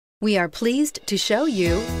We are pleased to show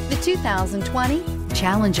you the 2020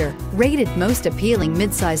 Challenger. Rated most appealing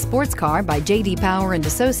midsize sports car by JD Power and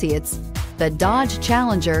Associates, the Dodge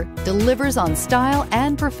Challenger delivers on style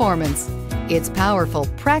and performance. It's powerful,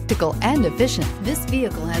 practical, and efficient. This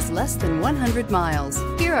vehicle has less than 100 miles.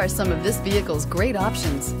 Here are some of this vehicle's great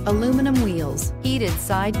options: aluminum wheels, heated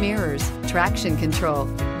side mirrors, traction control,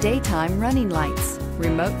 daytime running lights,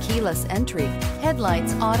 remote keyless entry,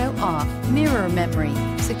 headlights auto off, mirror memory,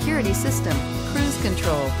 security system, cruise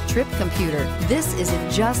control, trip computer. This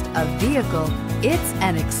isn't just a vehicle, it's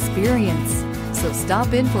an experience. So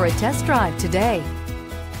stop in for a test drive today.